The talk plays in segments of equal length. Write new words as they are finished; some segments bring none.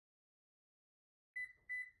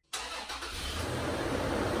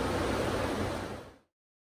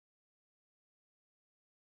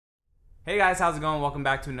Hey guys, how's it going? Welcome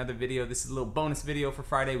back to another video. This is a little bonus video for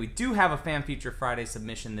Friday. We do have a Fan Feature Friday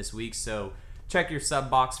submission this week, so check your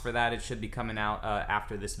sub box for that. It should be coming out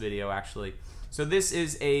after this video, actually. So this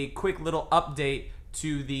is a quick little update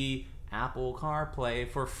to the Apple CarPlay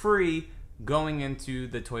for free going into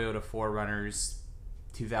the Toyota 4Runners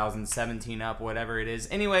 2017 up, whatever it is.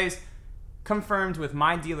 Anyways, confirmed with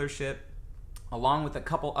my dealership, along with a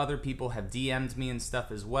couple other people have DM'd me and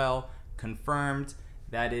stuff as well, confirmed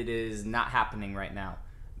that it is not happening right now.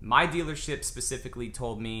 My dealership specifically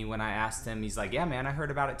told me when I asked him, he's like, yeah man, I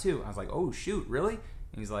heard about it too. I was like, oh shoot, really?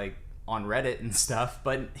 And he's like, on Reddit and stuff,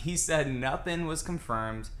 but he said nothing was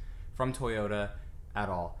confirmed from Toyota at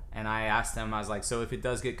all. And I asked him, I was like, so if it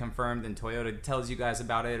does get confirmed and Toyota tells you guys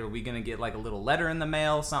about it, are we gonna get like a little letter in the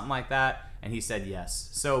mail, something like that? And he said yes.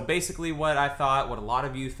 So basically what I thought, what a lot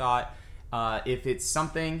of you thought, if it's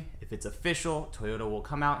something, if it's official, Toyota will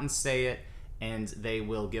come out and say it, and they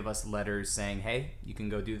will give us letters saying, hey, you can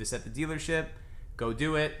go do this at the dealership, go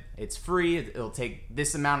do it, it's free, it'll take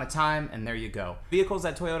this amount of time, and there you go. Vehicles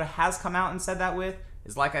that Toyota has come out and said that with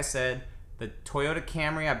is, like I said, the Toyota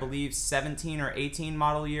Camry, I believe 17 or 18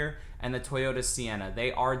 model year, and the Toyota Sienna.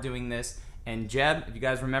 They are doing this. And Jeb, if you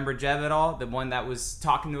guys remember Jeb at all, the one that was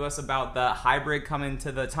talking to us about the hybrid coming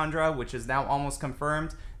to the Tundra, which is now almost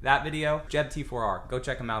confirmed, that video, Jeb T4R, go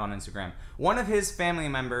check him out on Instagram. One of his family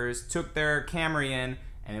members took their Camry in,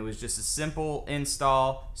 and it was just a simple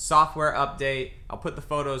install, software update. I'll put the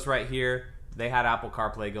photos right here. They had Apple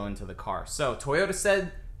CarPlay go into the car. So Toyota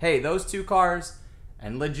said, hey, those two cars,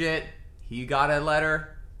 and legit, he got a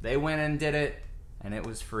letter, they went and did it, and it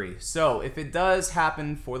was free. So if it does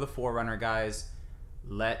happen for the 4Runner guys,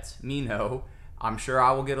 let me know. I'm sure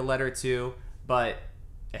I will get a letter too, but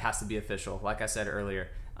it has to be official, like I said earlier.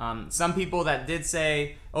 Some people that did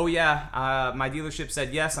say, oh yeah, my dealership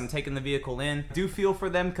said yes, I'm taking the vehicle in. Do feel for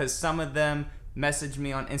them, because some of them messaged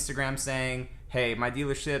me on Instagram saying, hey, my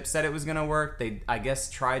dealership said it was gonna work. They, I guess,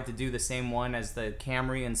 tried to do the same one as the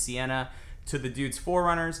Camry and Sienna to the dude's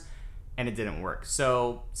 4Runners, and it didn't work.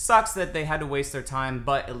 So sucks that they had to waste their time,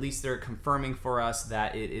 but at least they're confirming for us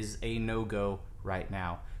that it is a no-go right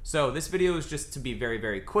now. So this video is just to be very,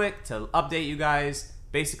 very quick to update you guys.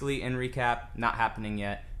 Basically, in recap, not happening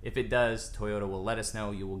yet. If it does, Toyota will let us know.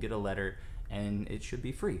 You will get a letter, and it should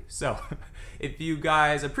be free. So if you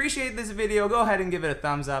guys appreciate this video, go ahead and give it a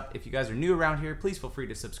thumbs up. If you guys are new around here, please feel free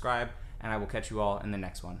to subscribe, and I will catch you all in the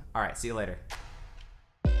next one. All right, see you later.